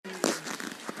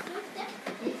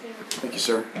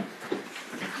sir.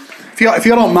 If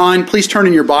y'all don't mind, please turn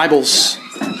in your Bibles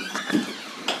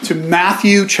to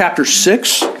Matthew chapter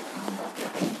 6.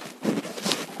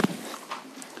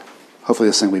 Hopefully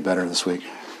this thing will be better this week.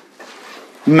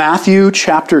 Matthew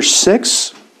chapter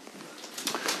 6.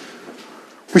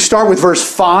 We start with verse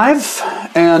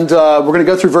 5, and we're going to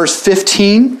go through verse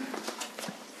 15.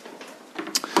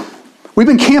 We've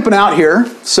been camping out here,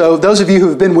 so those of you who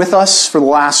have been with us for the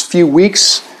last few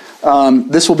weeks,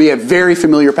 this will be a very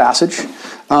familiar passage.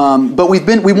 But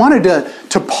we wanted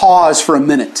to pause for a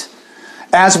minute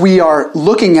as we are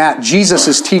looking at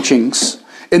Jesus' teachings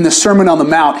in the Sermon on the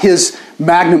Mount, his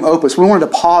magnum opus. We wanted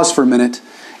to pause for a minute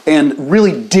and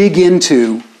really dig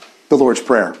into the Lord's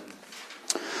Prayer.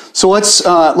 So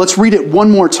let's read it one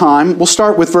more time. We'll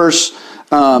start with verse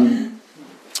 9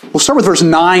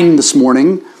 this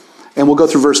morning, and we'll go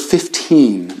through verse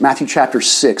 15. Matthew chapter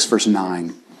 6, verse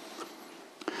 9.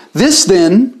 This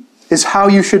then is how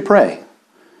you should pray.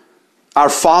 Our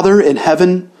Father in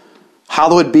heaven,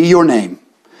 hallowed be your name.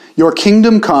 Your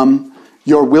kingdom come,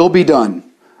 your will be done,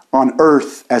 on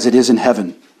earth as it is in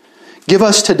heaven. Give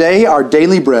us today our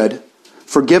daily bread.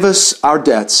 Forgive us our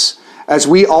debts, as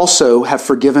we also have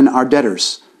forgiven our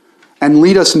debtors. And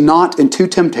lead us not into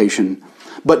temptation,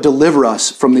 but deliver us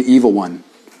from the evil one.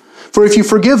 For if you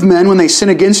forgive men when they sin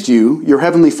against you, your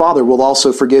heavenly Father will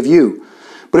also forgive you.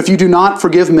 But if you do not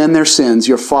forgive men their sins,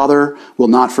 your Father will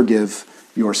not forgive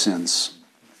your sins.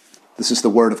 This is the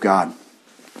word of God.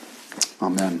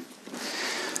 Amen.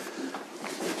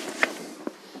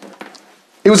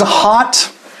 It was a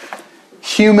hot,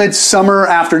 humid summer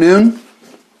afternoon,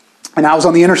 and I was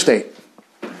on the interstate.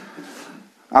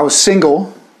 I was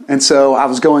single, and so I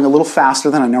was going a little faster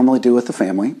than I normally do with the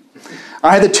family.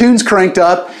 I had the tunes cranked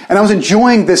up, and I was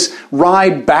enjoying this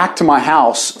ride back to my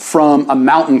house from a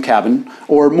mountain cabin,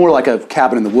 or more like a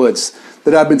cabin in the woods,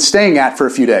 that I'd been staying at for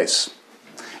a few days.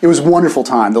 It was a wonderful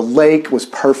time. The lake was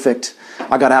perfect.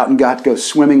 I got out and got to go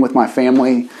swimming with my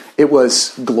family. It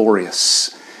was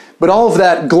glorious. But all of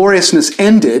that gloriousness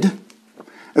ended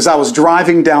as I was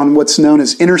driving down what's known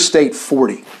as Interstate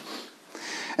 40.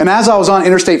 And as I was on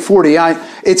Interstate 40,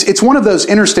 it's one of those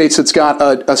interstates that's got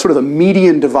a sort of a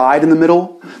median divide in the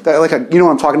middle. You know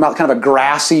what I'm talking about? Kind of a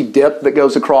grassy dip that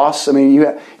goes across. I mean,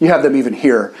 you have them even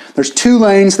here. There's 2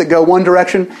 lanes that go one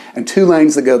direction and 2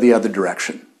 lanes that go the other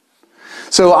direction.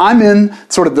 So I'm in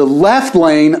sort of the left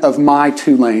lane of my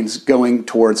 2 lanes going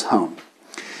towards home.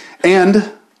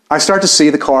 And I start to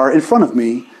see the car in front of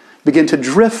me begin to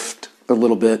drift a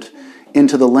little bit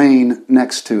into the lane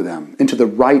next to them, into the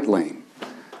right lane.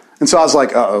 And so I was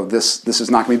like, uh-oh, this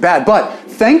is not going to be bad. But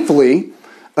thankfully,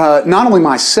 not only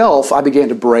myself, I began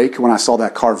to brake when I saw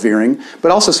that car veering,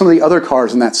 but also some of the other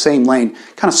cars in that same lane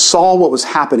kind of saw what was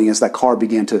happening as that car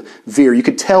began to veer. You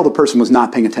could tell the person was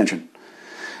not paying attention.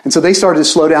 And so they started to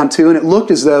slow down too, and it looked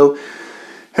as though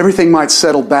everything might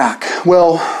settle back.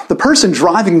 Well, the person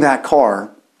driving that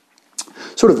car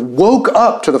sort of woke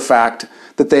up to the fact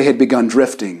that they had begun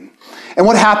drifting. And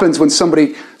what happens when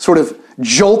somebody sort of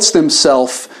jolts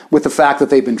themselves with the fact that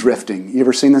they've been drifting? You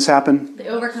ever seen this happen? They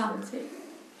overcompensate.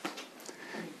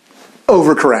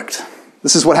 Overcorrect.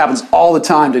 This is what happens all the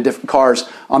time to different cars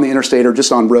on the interstate or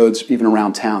just on roads, even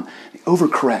around town. They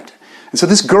overcorrect. And so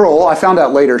this girl, I found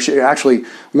out later,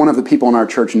 one of the people in our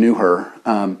church knew her.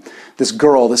 This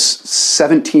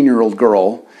 17-year-old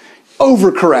girl,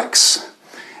 overcorrects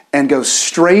and goes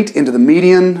straight into the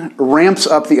median, ramps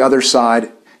up the other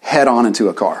side, head on into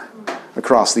a car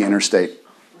across the interstate.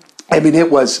 I mean,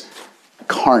 it was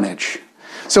carnage.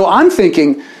 So I'm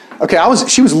thinking, okay,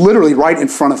 she was literally right in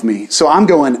front of me. So I'm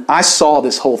going, I saw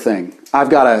this whole thing. I've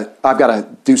got to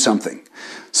do something.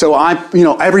 So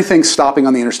everything's stopping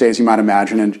on the interstate, as you might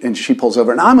imagine, and she pulls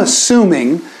over. And I'm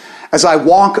assuming, as I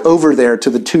walk over there to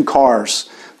the 2 cars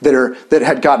that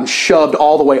had gotten shoved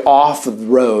all the way off of the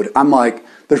road, I'm like,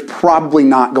 there's probably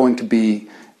not going to be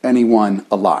anyone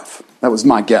alive. That was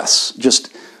my guess,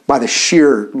 just by the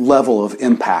sheer level of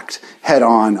impact head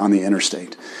on the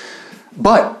interstate.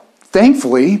 But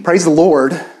thankfully, praise the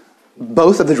Lord,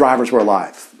 both of the drivers were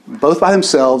alive, both by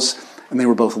themselves, and they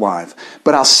were both alive.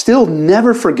 But I'll still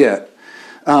never forget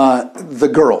the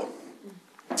girl,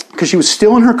 because she was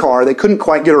still in her car. They couldn't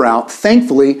quite get her out.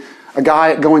 Thankfully, a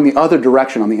guy going the other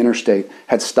direction on the interstate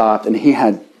had stopped, and he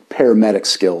had paramedic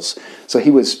skills. So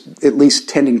he was at least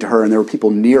tending to her, and there were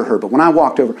people near her. But when I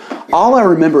walked over, all I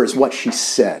remember is what she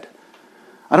said.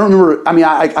 I don't remember,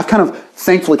 I kind of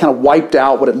thankfully kind of wiped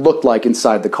out what it looked like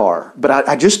inside the car. But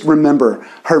I just remember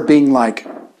her being like,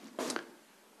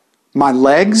 my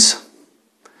legs,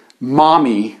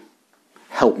 mommy,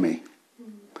 help me.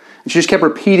 And she just kept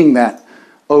repeating that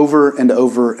over and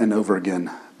over and over again.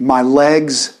 My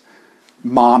legs,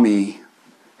 mommy,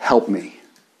 help me.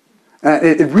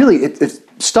 It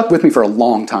stuck with me for a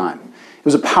long time. It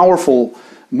was a powerful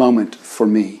moment for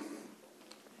me.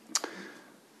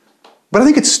 But I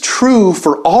think it's true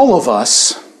for all of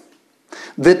us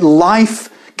that life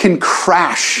can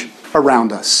crash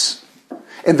around us.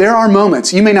 And there are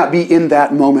moments, you may not be in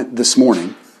that moment this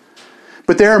morning,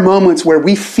 but there are moments where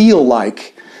we feel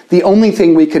like the only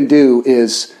thing we can do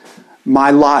is, my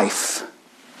life,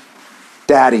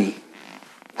 Daddy,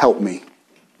 help me.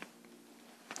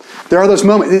 There are those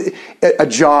moments, a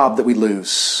job that we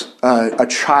lose, a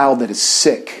child that is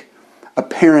sick, a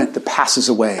parent that passes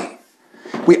away.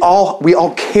 We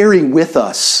all carry with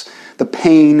us the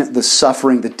pain, the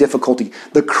suffering, the difficulty,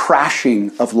 the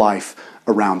crashing of life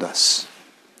around us.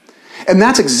 And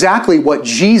that's exactly what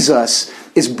Jesus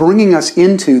is bringing us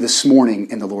into this morning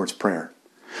in the Lord's Prayer.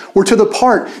 We're to the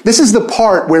part, this is the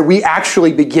part where we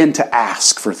actually begin to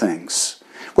ask for things.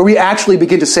 Where we actually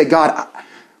begin to say, God,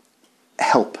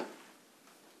 help.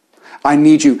 I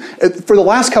need you. For the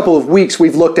last couple of weeks,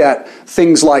 we've looked at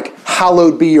things like,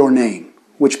 hallowed be your name,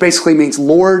 which basically means,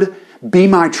 Lord, be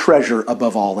my treasure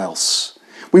above all else.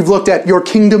 We've looked at your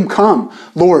kingdom come.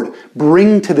 Lord,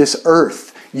 bring to this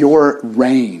earth your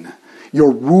reign,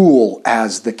 your rule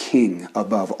as the king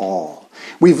above all.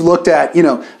 We've looked at,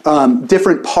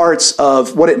 different parts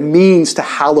of what it means to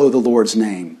hallow the Lord's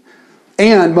name.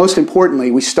 And most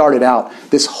importantly, we started out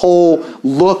this whole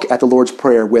look at the Lord's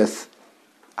Prayer with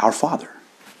our Father.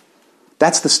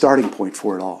 That's the starting point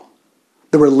for it all.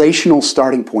 The relational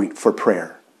starting point for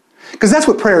prayer. Because that's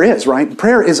what prayer is, right?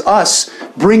 Prayer is us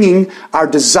bringing our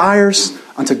desires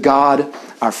unto God,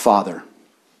 our Father.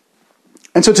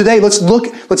 And so today, let's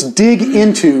dig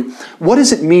into, what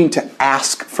does it mean to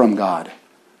ask from God?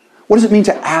 What does it mean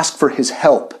to ask for His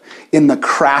help in the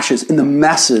crashes, in the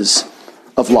messes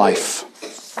of life?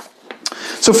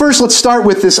 So first, let's start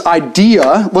with this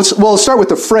idea. Let's start with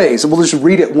the phrase, and we'll just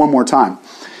read it one more time.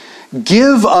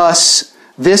 Give us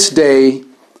this day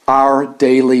our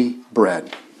daily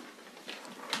bread.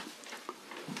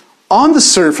 On the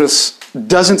surface,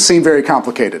 doesn't seem very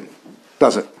complicated,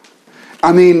 does it?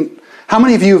 I mean, how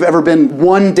many of you have ever been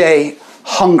one day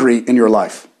hungry in your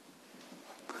life?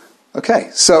 Okay,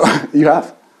 so you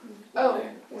have. Oh.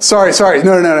 Sorry.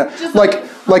 No. Just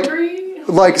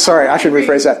hungry? Sorry, I should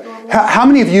rephrase that. How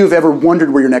many of you have ever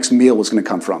wondered where your next meal was going to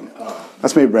come from?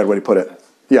 That's maybe a better way to put it.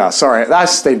 Yeah, sorry, I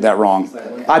stated that wrong.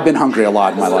 I've been hungry a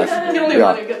lot in my life. The only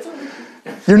one who gets hungry.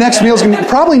 Your next meal is going to be,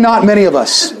 probably not many of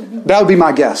us. That would be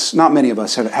my guess. Not many of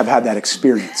us have had that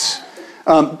experience.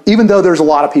 Even though there's a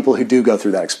lot of people who do go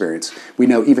through that experience. We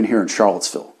know even here in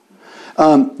Charlottesville.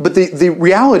 But the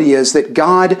reality is that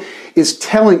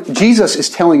Jesus is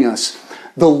telling us,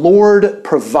 the Lord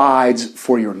provides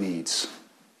for your needs.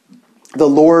 The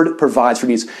Lord provides for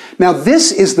needs. Now,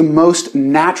 this is the most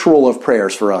natural of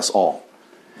prayers for us all.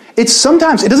 It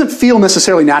doesn't feel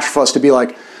necessarily natural for us to be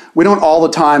like, we don't all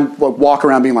the time walk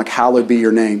around being like, hallowed be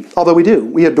your name. Although we do.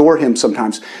 We adore Him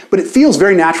sometimes. But it feels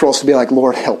very natural to be like,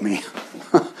 Lord, help me.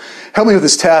 Help me with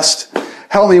this test.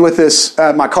 Help me with this,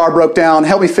 my car broke down.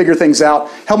 Help me figure things out.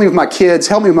 Help me with my kids.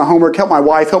 Help me with my homework. Help my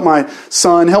wife. Help my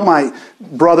son. Help my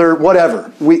brother.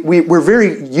 Whatever. We're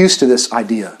very used to this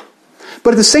idea.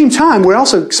 But at the same time, we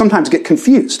also sometimes get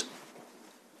confused.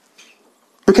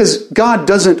 Because God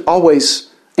doesn't always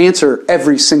answer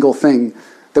every single thing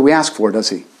that we ask for, does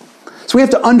He? So we have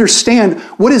to understand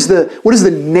what is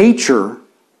the nature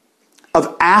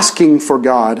of asking for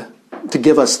God to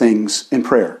give us things in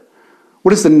prayer.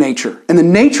 What is the nature? And the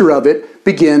nature of it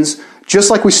begins,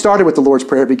 just like we started with the Lord's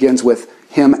Prayer, it begins with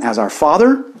Him as our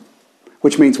Father,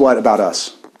 which means what about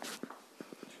us?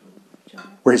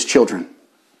 We're His children.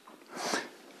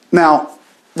 Now,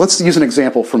 let's use an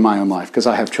example from my own life, because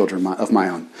I have children of my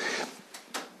own.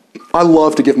 I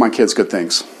love to give my kids good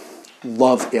things.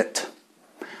 Love it.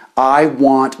 I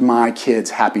want my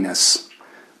kids' happiness,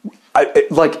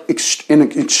 in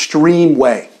an extreme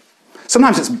way.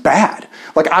 Sometimes it's bad.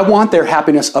 Like, I want their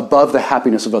happiness above the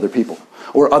happiness of other people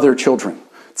or other children.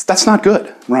 That's not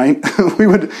good, right?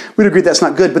 We'd agree that's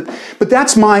not good. But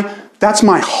that's my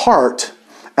heart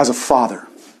as a father.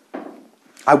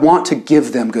 I want to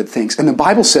give them good things. And the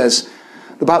Bible says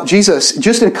about Jesus,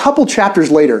 just a couple chapters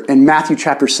later, in Matthew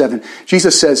chapter 7,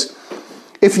 Jesus says,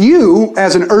 if you,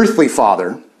 as an earthly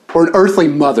father or an earthly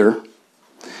mother,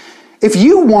 if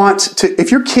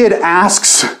your kid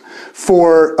asks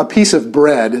for a piece of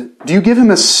bread, do you give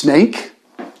him a snake?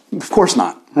 Of course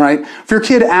not, right? If your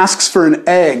kid asks for an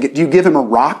egg, do you give him a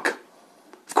rock?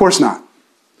 Of course not.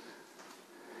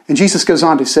 And Jesus goes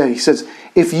on to say, He says,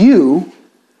 if you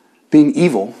being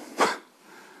evil,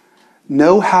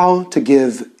 know how to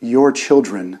give your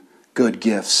children good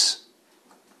gifts,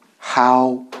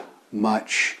 how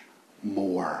much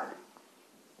more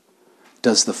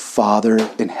does the Father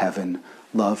in heaven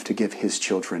love to give his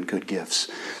children good gifts?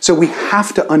 So we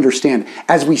have to understand,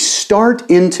 as we start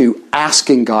into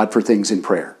asking God for things in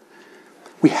prayer,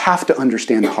 we have to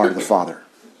understand the heart of the Father.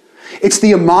 It's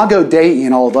the imago Dei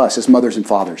in all of us as mothers and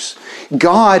fathers.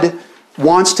 God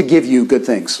wants to give you good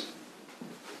things.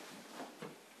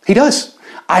 He does.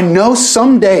 I know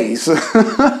some days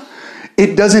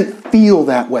it doesn't feel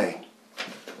that way.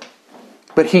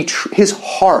 But his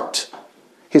heart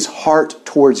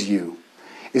towards you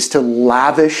is to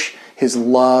lavish his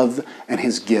love and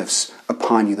his gifts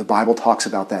upon you. The Bible talks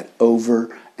about that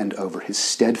over and over. His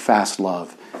steadfast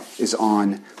love is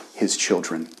on his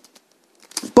children.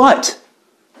 But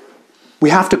we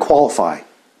have to qualify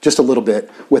just a little bit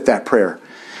with that prayer.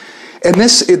 And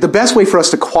the best way for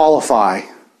us to qualify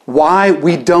why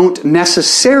we don't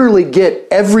necessarily get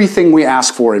everything we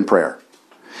ask for in prayer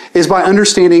is by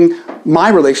understanding my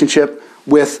relationship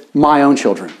with my own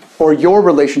children, or your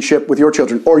relationship with your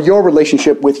children, or your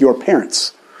relationship with your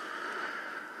parents.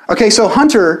 Okay, so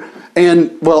Hunter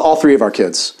and, well, all three of our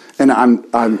kids, and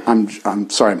I'm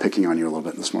sorry I'm picking on you a little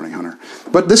bit this morning, Hunter,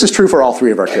 but this is true for all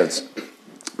three of our kids.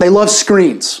 They love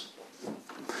screens.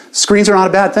 Screens are not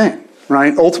a bad thing,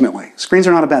 right? Ultimately, screens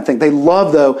are not a bad thing. They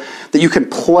love, though, that you can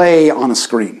play on a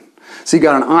screen. So you've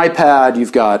got an iPad,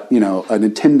 you've got, a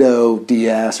Nintendo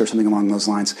DS or something along those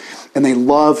lines, and they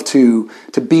love to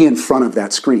be in front of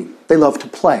that screen. They love to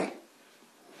play.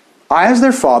 I, as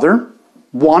their father,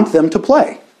 want them to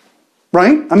play,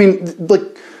 right? I mean, like,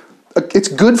 it's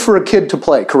good for a kid to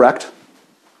play, correct?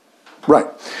 Right.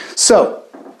 So,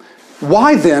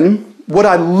 why then would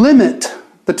I limit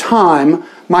the time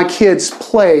my kids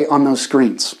play on those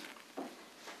screens?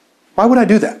 Why would I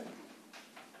do that?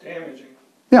 Damaging.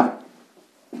 Yeah.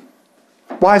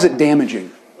 Why is it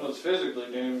damaging? Well, it's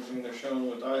physically damaging. They're shown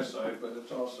with eyesight, but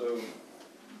it's also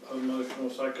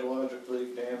emotional, psychologically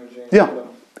damaging. Yeah.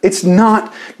 It's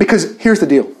not, because here's the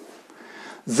deal.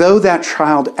 Though that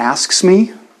child asks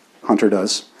me, Hunter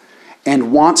does,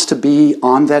 and wants to be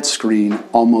on that screen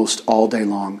almost all day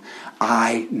long,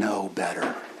 I know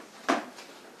better.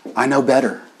 I know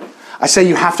better. I say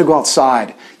you have to go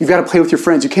outside. You've got to play with your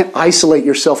friends. You can't isolate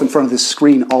yourself in front of this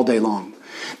screen all day long.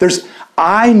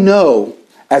 I know,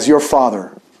 as your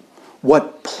father,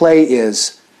 what play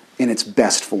is in its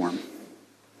best form.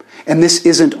 And this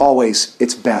isn't always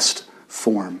its best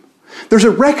form. There's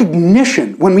a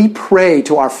recognition when we pray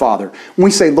to our Father, when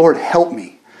we say, Lord, help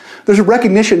me. There's a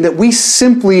recognition that we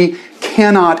simply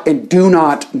cannot and do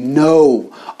not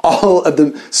know all of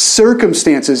the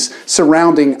circumstances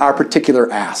surrounding our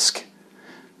particular ask.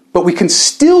 But we can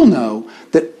still know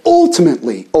that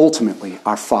ultimately,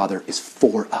 our Father is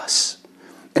for us.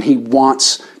 And he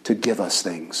wants to give us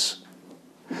things.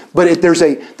 But there's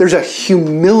a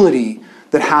humility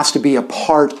that has to be a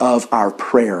part of our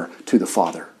prayer to the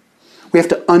Father. We have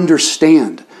to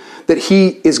understand that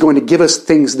he is going to give us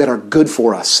things that are good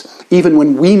for us, even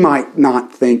when we might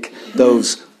not think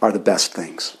those are the best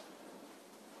things.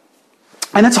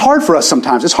 And that's hard for us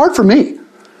sometimes. It's hard for me.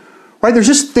 Right? There's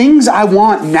just things I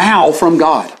want now from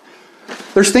God.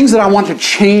 There's things that I want to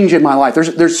change in my life.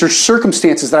 There's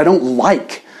circumstances that I don't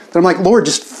like. That I'm like, Lord,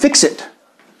 just fix it.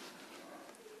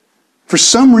 For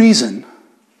some reason,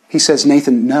 he says,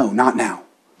 Nathan, no, not now.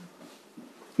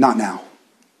 Not now.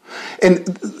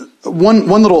 And one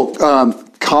little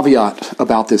caveat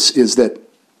about this is that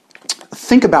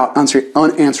think about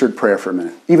unanswered prayer for a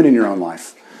minute, even in your own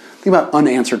life. Think about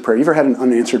unanswered prayer. You ever had an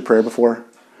unanswered prayer before?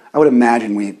 I would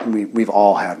imagine we've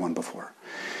all had one before.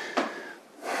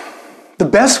 The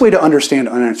best way to understand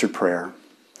unanswered prayer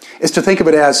is to think of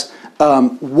it as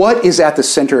what is at the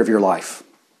center of your life.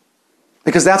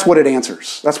 Because that's what it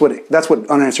answers. That's what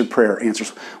unanswered prayer answers.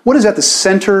 What is at the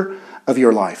center of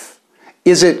your life?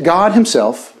 Is it God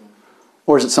himself,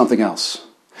 or is it something else?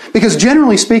 Because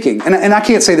generally speaking, and I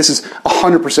can't say this is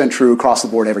 100% true across the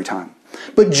board every time,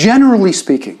 but generally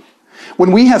speaking,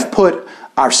 when we have put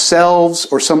ourselves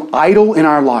or some idol in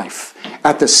our life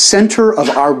at the center of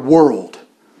our world,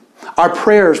 our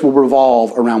prayers will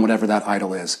revolve around whatever that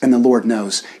idol is. And the Lord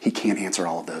knows he can't answer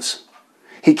all of those.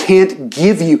 He can't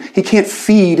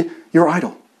feed your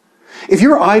idol. If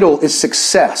your idol is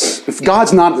success, if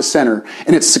God's not at the center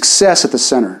and it's success at the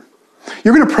center,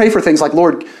 you're going to pray for things like,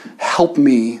 Lord, help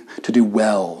me to do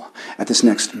well at this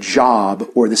next job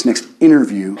or this next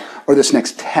interview or this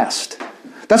next test.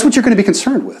 That's what you're going to be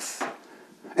concerned with.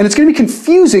 And it's going to be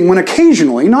confusing when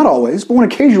occasionally, not always, but when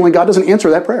occasionally God doesn't answer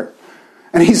that prayer.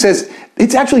 And he says,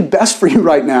 it's actually best for you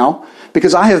right now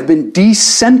because I have been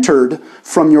decentered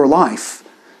from your life.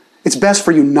 It's best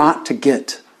for you not to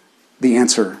get the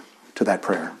answer to that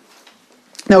prayer.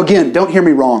 Now again, don't hear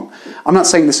me wrong. I'm not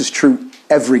saying this is true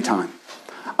every time.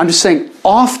 I'm just saying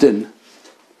often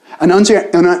an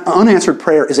unanswered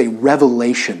prayer is a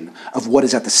revelation of what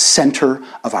is at the center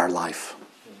of our life.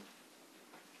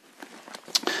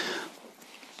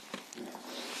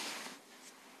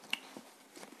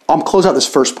 I'll close out this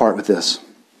first part with this.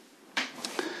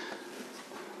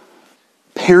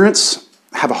 Parents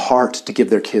have a heart to give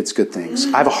their kids good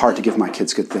things. I have a heart to give my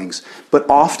kids good things. But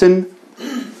often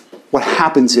what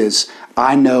happens is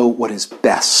I know what is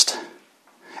best.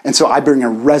 And so I bring a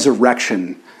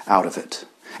resurrection out of it.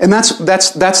 And that's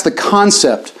the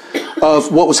concept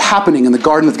of what was happening in the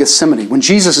Garden of Gethsemane. When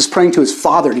Jesus is praying to his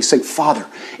Father, and he's saying, Father,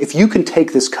 if you can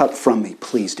take this cup from me,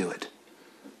 please do it.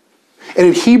 And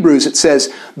in Hebrews it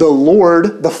says, the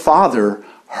Lord, the Father,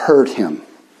 heard him.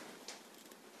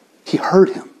 He heard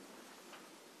him.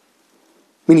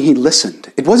 Meaning he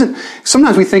listened. It wasn't,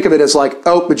 sometimes we think of it as like,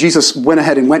 oh, but Jesus went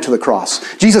ahead and went to the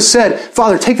cross. Jesus said,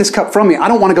 Father, take this cup from me. I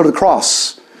don't want to go to the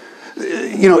cross.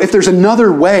 If there's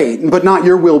another way, but not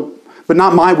your will, but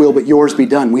not my will, but yours be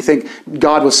done. We think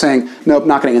God was saying, nope,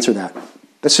 not going to answer that.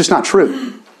 That's just not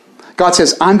true. God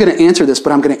says, I'm going to answer this,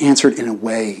 but I'm going to answer it in a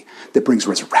way that brings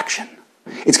resurrection.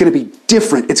 It's going to be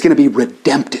different. It's going to be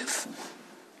redemptive.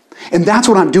 And that's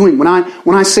what I'm doing when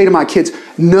I say to my kids,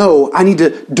 no, I need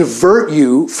to divert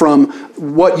you from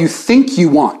what you think you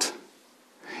want.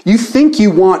 You think you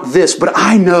want this, but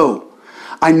I know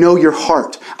your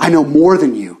heart. I know more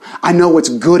than you. I know what's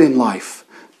good in life,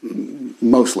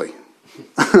 mostly.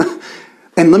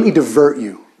 And let me divert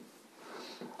you.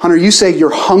 Hunter, you say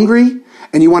you're hungry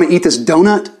and you want to eat this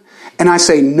donut, and I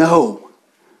say, no,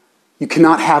 you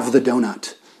cannot have the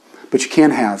donut, but you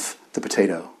can have the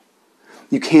potato.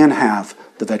 You can have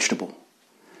the vegetable.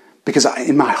 Because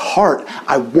in my heart,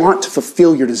 I want to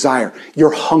fulfill your desire,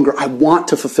 your hunger. I want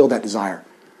to fulfill that desire.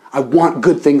 I want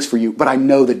good things for you, but I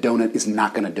know the donut is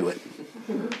not going to do it.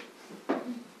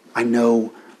 I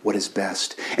know what is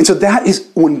best. And so that is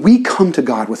when we come to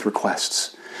God with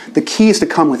requests. The key is to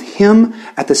come with him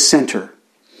at the center.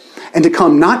 And to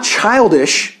come not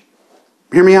childish.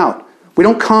 Hear me out. We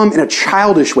don't come in a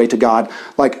childish way to God,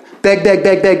 like beg, beg,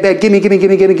 beg, beg, beg, give me, give me, give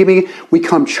me, give me, give me. We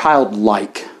come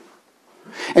childlike.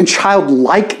 And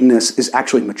childlikeness is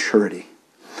actually maturity.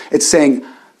 It's saying,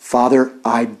 Father,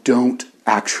 I don't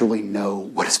actually know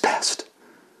what is best.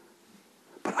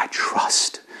 But I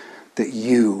trust that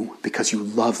you, because you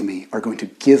love me, are going to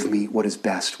give me what is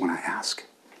best when I ask.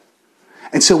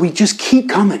 And so we just keep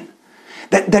coming.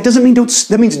 That doesn't mean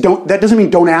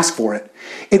don't ask for it.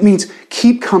 It means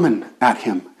keep coming at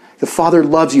him. The Father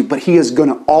loves you, but he is going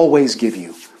to always give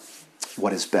you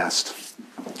what is best.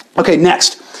 Okay,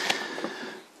 next.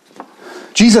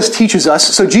 Jesus teaches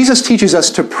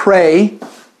us to pray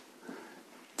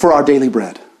for our daily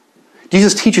bread.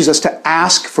 Jesus teaches us to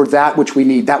ask for that which we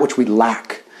need, that which we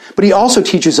lack. But he also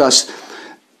teaches us,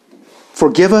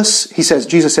 forgive us,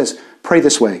 Jesus says, pray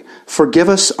this way, forgive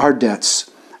us our debts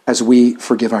as we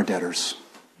forgive our debtors.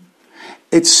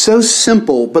 It's so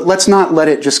simple, but let's not let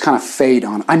it just kind of fade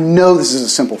on. I know this is a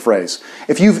simple phrase.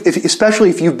 Especially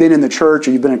if you've been in the church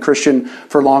or you've been a Christian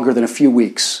for longer than a few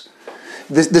weeks,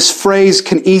 this phrase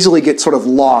can easily get sort of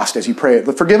lost as you pray it.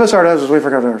 But forgive us our debts as we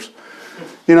forgive ours.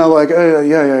 I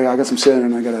got some sin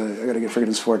and I gotta get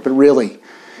forgiveness for it. But really,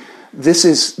 this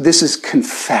is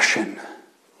confession.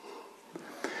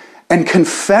 And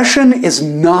confession is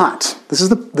not,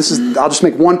 I'll just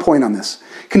make one point on this.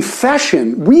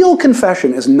 Real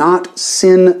confession is not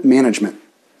sin management.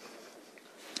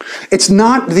 It's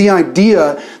not the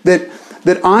idea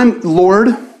that I'm, Lord,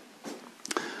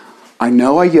 I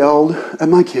know I yelled at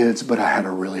my kids, but I had a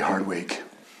really hard week.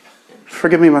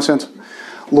 Forgive me my sins.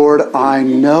 Lord, I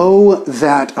know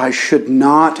that I should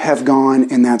not have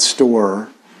gone in that store,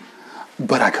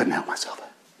 but I couldn't help myself.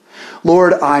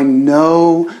 Lord, I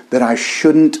know that I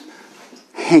shouldn't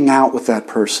hang out with that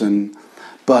person,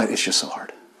 but it's just so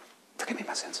hard. Forgive me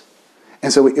my sins.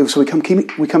 And so we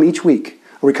come each week,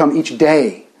 or we come each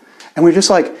day, and we're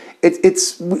just like, we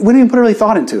don't even put really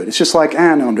thought into it. It's just like,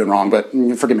 I know I'm doing wrong, but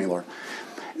forgive me, Lord.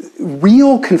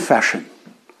 Real confession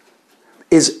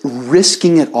is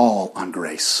risking it all on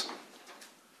grace.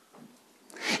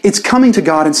 It's coming to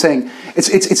God and saying,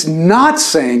 it's not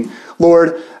saying,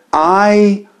 Lord,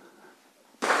 I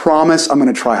promise I'm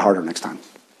going to try harder next time.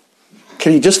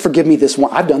 Can you just forgive me this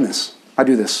one? I've done this. I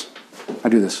do this.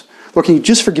 Lord, can you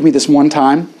just forgive me this one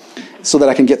time so that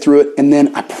I can get through it? And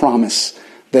then I promise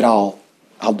that I'll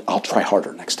try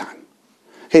harder next time.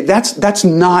 Okay, that's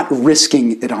not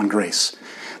risking it on grace.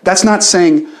 That's not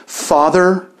saying,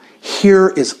 Father, here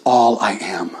is all I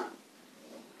am.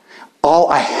 All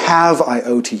I have I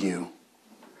owe to you.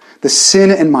 The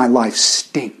sin in my life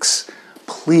stinks.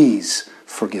 Please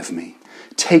forgive me.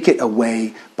 Take it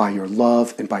away by your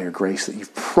love and by your grace that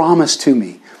you've promised to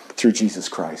me through Jesus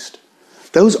Christ.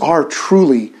 Those are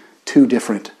truly two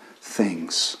different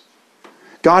things.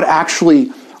 God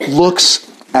actually looks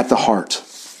at the heart.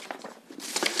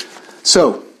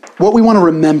 So, what we want to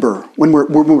remember when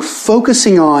we're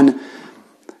focusing on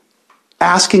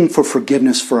asking for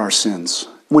forgiveness for our sins,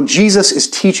 when Jesus is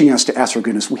teaching us to ask for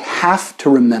forgiveness, we have to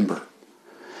remember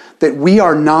that we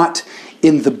are not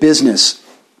in the business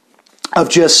of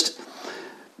just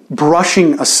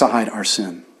brushing aside our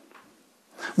sin.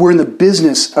 We're in the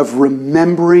business of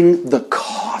remembering the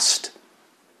cost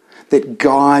that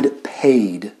God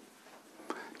paid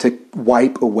to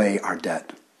wipe away our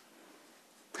debt.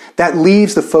 That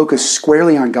leaves the focus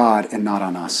squarely on God and not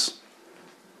on us.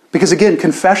 Because again,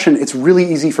 confession, it's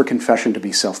really easy for confession to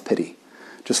be self-pity.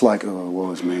 Just like, oh,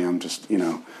 woe is me, I'm just,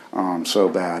 I'm so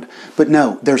bad. But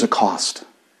no, there's a cost.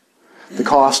 The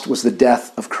cost was the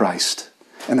death of Christ.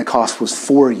 And the cost was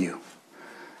for you.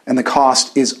 And the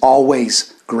cost is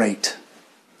always great.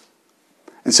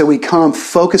 And so we come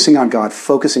focusing on God,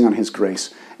 focusing on His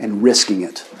grace, and risking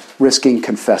it. Risking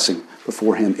confessing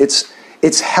before Him.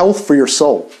 It's health for your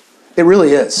soul. It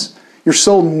really is. Your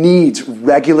soul needs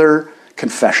regular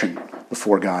confession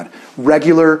before God.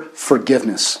 Regular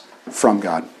forgiveness from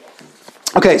God.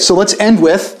 Okay, so let's end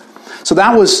with, so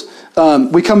that was,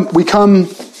 we come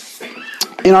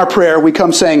in our prayer, we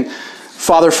come saying,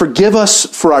 Father, forgive us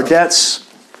for our debts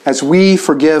as we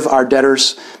forgive our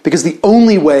debtors, because the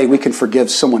only way we can forgive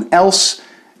someone else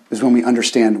is when we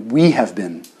understand we have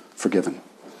been forgiven.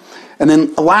 And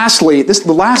then lastly,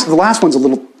 the last one's a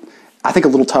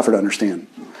little tougher to understand.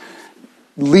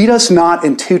 Lead us not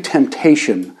into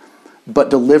temptation,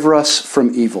 but deliver us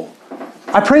from evil.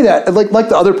 I pray that, like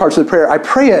the other parts of the prayer, I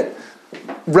pray it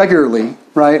regularly,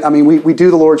 right? I mean, we do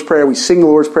the Lord's Prayer, we sing the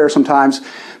Lord's Prayer sometimes,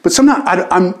 but sometimes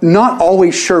I'm not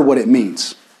always sure what it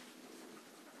means.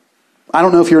 I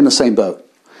don't know if you're in the same boat.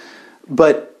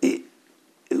 But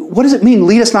what does it mean,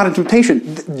 lead us not into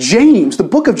temptation? James, the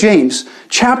book of James,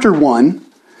 chapter 1,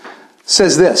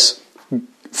 says this,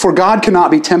 for God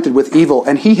cannot be tempted with evil,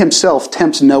 and He Himself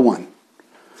tempts no one.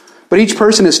 But each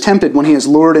person is tempted when he is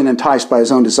lured and enticed by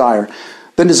his own desire.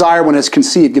 Then desire, when it is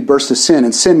conceived, gives birth to sin,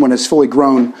 and sin, when it's fully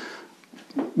grown,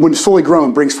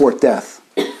 brings forth death.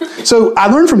 So I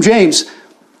learned from James,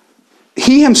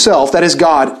 He Himself, that is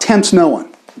God, tempts no one.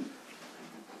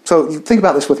 So think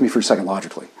about this with me for a second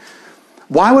logically.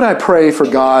 Why would I pray for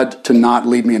God to not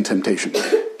lead me in temptation?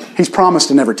 He's promised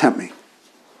to never tempt me.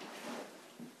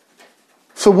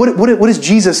 So what is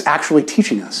Jesus actually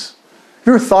teaching us? Have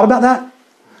you ever thought about that?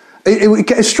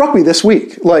 It struck me this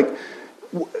week. Like,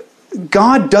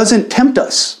 God doesn't tempt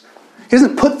us. He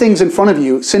doesn't put things in front of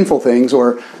you, sinful things,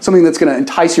 or something that's going to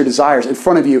entice your desires in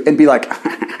front of you and be like,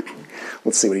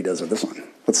 let's see what he does with this one.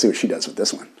 Let's see what she does with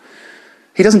this one.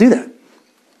 He doesn't do that.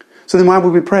 So then why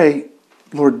would we pray,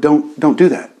 Lord, don't do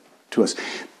that to us?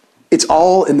 It's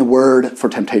all in the word for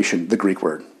temptation, the Greek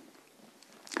word.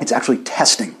 It's actually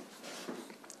testing.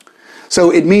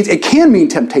 So it can mean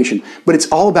temptation, but it's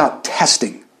all about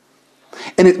testing.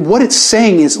 And what it's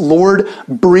saying is, Lord,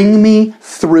 bring me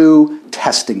through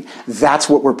testing. That's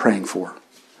what we're praying for.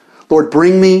 Lord,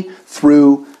 bring me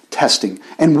through testing.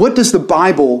 And what does the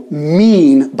Bible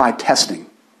mean by testing?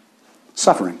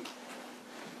 Suffering.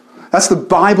 That's the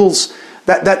Bible's,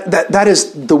 that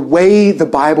is the way the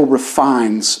Bible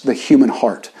refines the human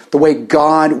heart. The way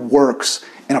God works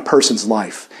in a person's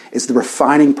life is the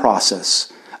refining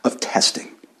process of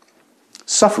testing.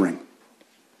 Suffering.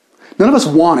 None of us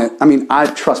want it. I mean,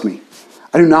 trust me,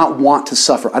 I do not want to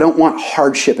suffer. I don't want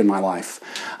hardship in my life.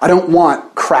 I don't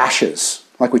want crashes,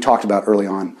 like we talked about early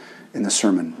on in the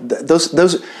sermon.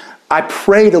 Those, I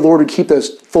pray the Lord would keep those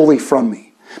fully from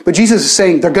me. But Jesus is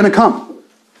saying they're going to come.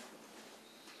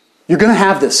 You're going to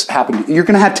have this happen. You're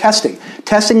going to have testing.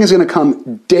 Testing is going to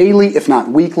come daily, if not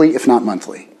weekly, if not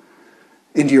monthly,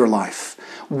 into your life.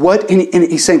 And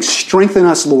he's saying, strengthen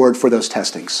us, Lord, for those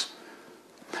testings.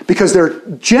 Because there are,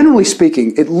 generally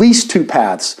speaking, at least two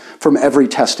paths from every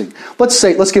testing.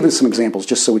 Let's give it some examples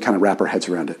just so we kind of wrap our heads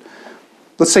around it.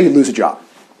 Let's say you lose a job.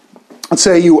 Let's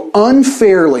say you were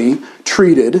unfairly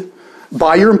treated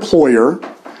by your employer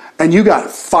and you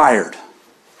got fired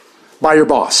by your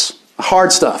boss.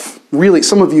 Hard stuff. Really,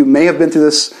 some of you may have been through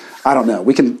this. I don't know.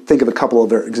 We can think of a couple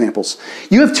other examples.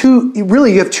 You have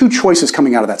two choices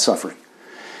coming out of that suffering.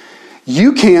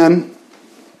 You can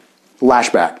lash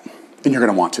back, and you're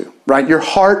going to want to, right? Your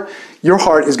heart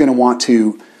is going to want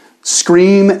to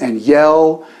scream and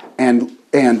yell and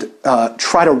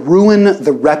try to ruin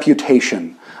the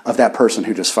reputation of that person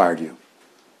who just fired you.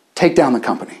 Take down the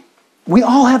company. We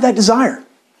all have that desire.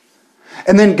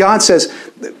 And then God says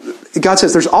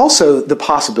there's also the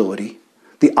possibility,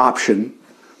 the option,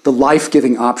 the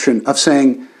life-giving option of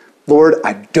saying, Lord,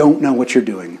 I don't know what you're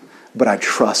doing, but I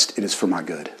trust it is for my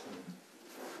good.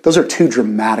 Those are two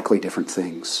dramatically different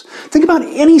things. Think about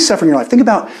any suffering in your life. Think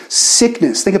about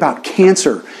sickness. Think about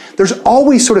cancer. There's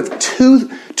always sort of two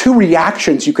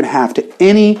reactions you can have to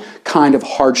any kind of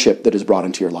hardship that is brought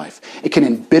into your life. It can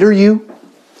embitter you.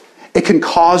 It can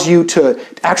cause you to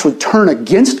actually turn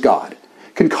against God.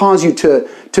 It can cause you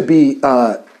to be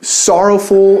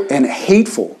sorrowful and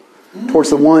hateful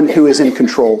towards the one who is in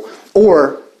control.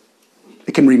 Or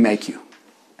it can remake you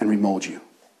and remold you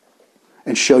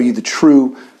and show you the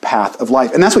true path of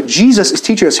life. And that's what Jesus is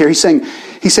teaching us here. He's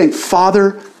saying,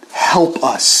 Father, help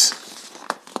us.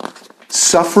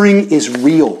 Suffering is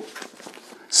real.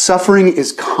 Suffering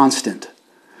is constant.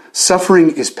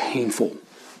 Suffering is painful.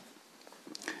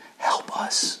 Help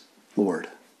us, Lord.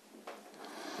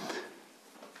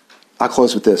 I'll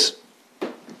close with this.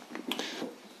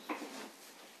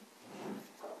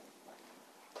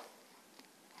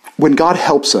 When God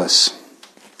helps us,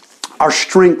 our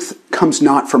strength comes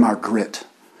not from our grit.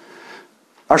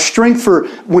 Our strength for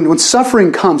when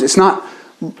suffering comes, it's not,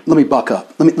 let me buck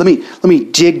up. Let me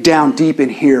dig down deep in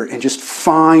here and just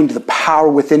find the power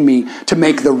within me to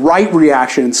make the right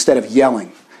reaction instead of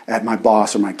yelling at my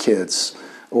boss or my kids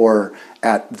or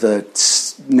at the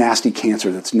nasty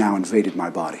cancer that's now invaded my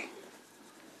body.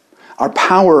 Our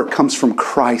power comes from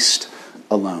Christ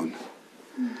alone.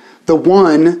 The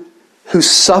one who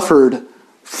suffered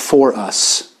for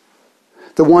us.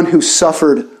 The one who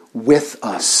suffered with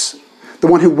us. The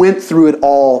one who went through it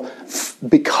all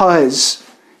because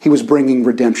he was bringing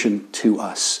redemption to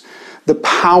us. The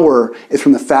power is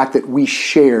from the fact that we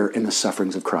share in the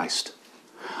sufferings of Christ.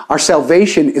 Our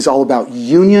salvation is all about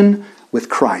union with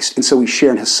Christ. And so we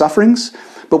share in his sufferings,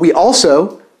 but we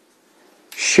also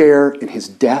share in his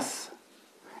death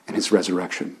and his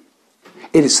resurrection.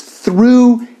 It is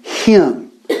through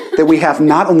him that we have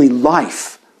not only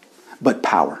life, but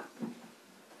power.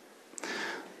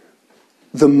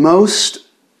 The most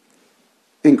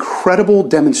incredible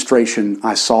demonstration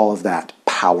I saw of that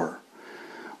power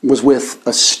was with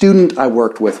a student I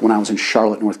worked with when I was in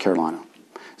Charlotte, North Carolina.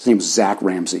 His name was Zach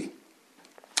Ramsey.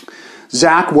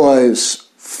 Zach was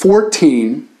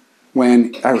 13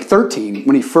 when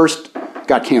he first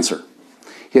got cancer.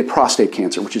 He had prostate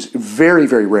cancer, which is very,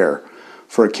 very rare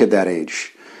for a kid that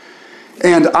age.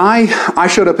 And I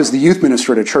showed up as the youth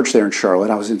minister at a church there in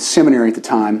Charlotte. I was in seminary at the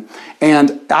time.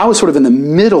 And I was sort of in the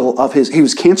middle of he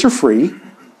was cancer-free.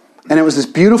 And it was this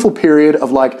beautiful period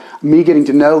of like me getting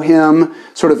to know him,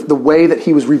 sort of the way that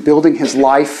he was rebuilding his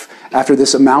life after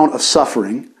this amount of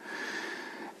suffering.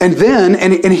 And then,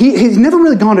 and he'd never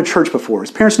really gone to church before.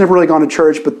 His parents never really gone to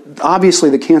church, but obviously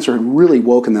the cancer had really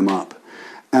woken them up.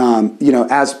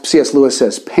 As C.S. Lewis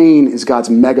says, pain is God's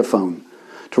megaphone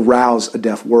to rouse a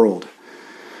deaf world.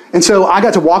 And so I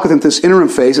got to walk with him through this interim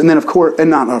phase, and then but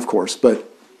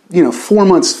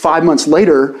 5 months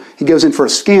later, he goes in for a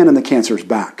scan and the cancer is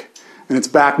back. And it's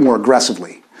back more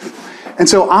aggressively. And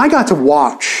so I got to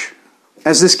watch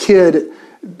as this kid,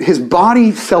 his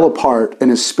body fell apart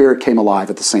and his spirit came alive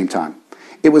at the same time.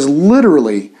 It was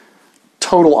literally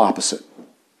total opposite.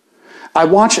 I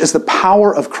watched as the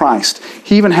power of Christ,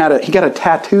 he got a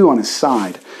tattoo on his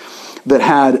side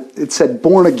that it said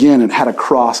born again and had a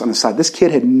cross on his side. This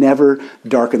kid had never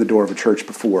darkened the door of a church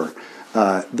before.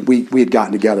 We had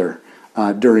gotten together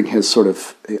during his sort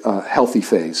of healthy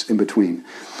phase in between.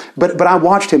 But I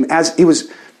watched him as it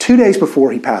was 2 days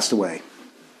before he passed away.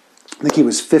 I think he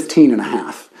was 15 and a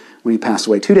half when he passed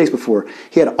away. 2 days before,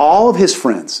 he had all of his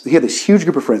friends, he had this huge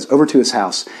group of friends over to his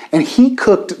house, and he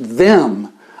cooked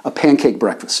them a pancake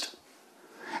breakfast.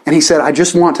 And he said, I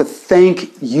just want to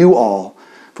thank you all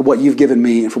for what you've given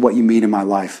me and for what you mean in my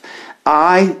life.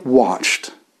 I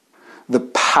watched the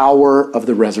power of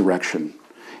the resurrection,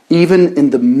 even in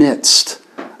the midst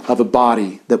of a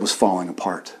body that was falling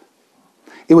apart.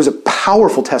 It was a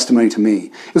powerful testimony to me.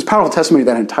 It was a powerful testimony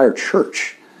to that entire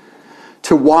church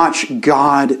to watch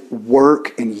God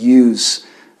work and use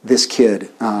this kid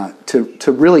to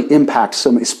really impact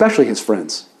so many, especially his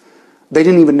friends. They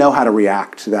didn't even know how to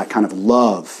react to that kind of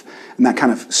love and that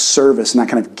kind of service and that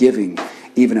kind of giving,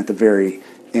 even at the very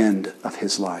end of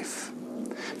his life.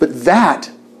 But that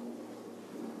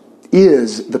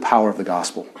is the power of the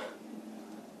gospel.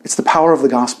 It's the power of the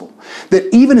gospel.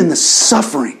 That even in the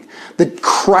suffering, the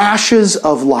crashes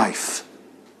of life,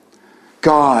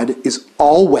 God is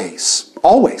always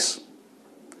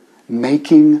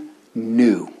making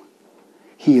new.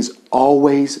 He is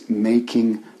always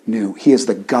making new. He is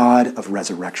the God of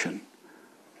resurrection.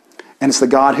 And it's the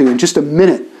God who, in just a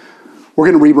minute, we're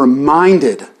going to be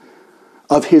reminded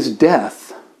of his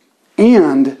death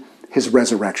and his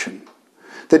resurrection.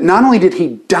 That not only did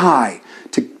he die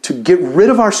to get rid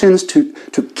of our sins, to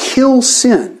kill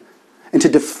sin, and to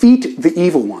defeat the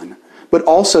evil one, but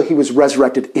also he was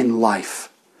resurrected in life,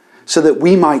 so that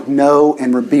we might know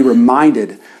and be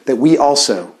reminded that we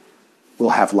also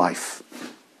will have life.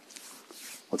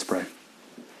 Let's pray.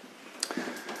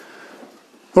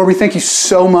 Lord, we thank you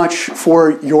so much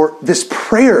for this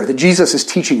prayer that Jesus is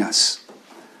teaching us.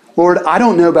 Lord, I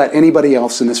don't know about anybody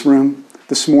else in this room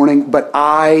this morning, but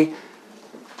I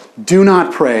do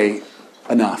not pray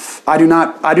enough. I do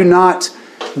not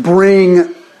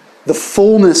bring the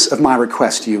fullness of my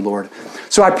request to you, Lord.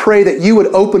 So I pray that you would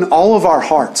open all of our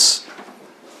hearts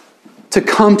to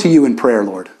come to you in prayer,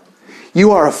 Lord.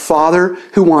 You are a Father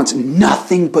who wants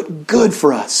nothing but good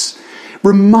for us.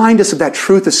 Remind us of that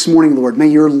truth this morning, Lord. May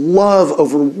your love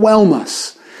overwhelm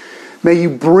us. May you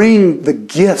bring the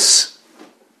gifts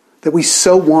that we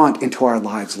so want into our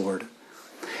lives, Lord.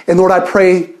 And Lord, I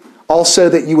pray also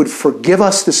that you would forgive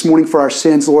us this morning for our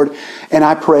sins, Lord. And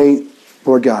I pray,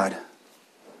 Lord God,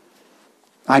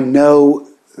 I know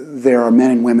there are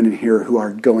men and women in here who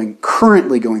are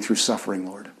currently going through suffering,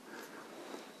 Lord.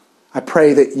 I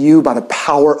pray that you, by the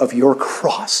power of your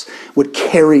cross, would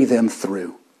carry them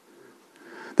through.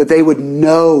 That they would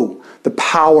know the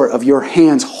power of your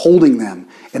hands holding them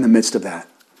in the midst of that.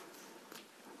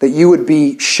 That you would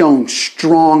be shown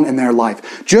strong in their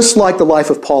life. Just like the life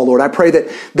of Paul, Lord. I pray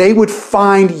that they would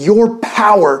find your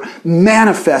power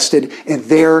manifested in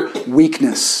their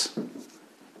weakness.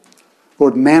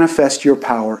 Lord, manifest your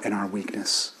power in our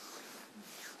weakness.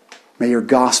 May your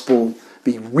gospel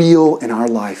be real in our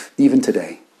life, even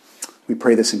today. We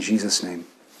pray this in Jesus' name.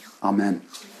 Amen.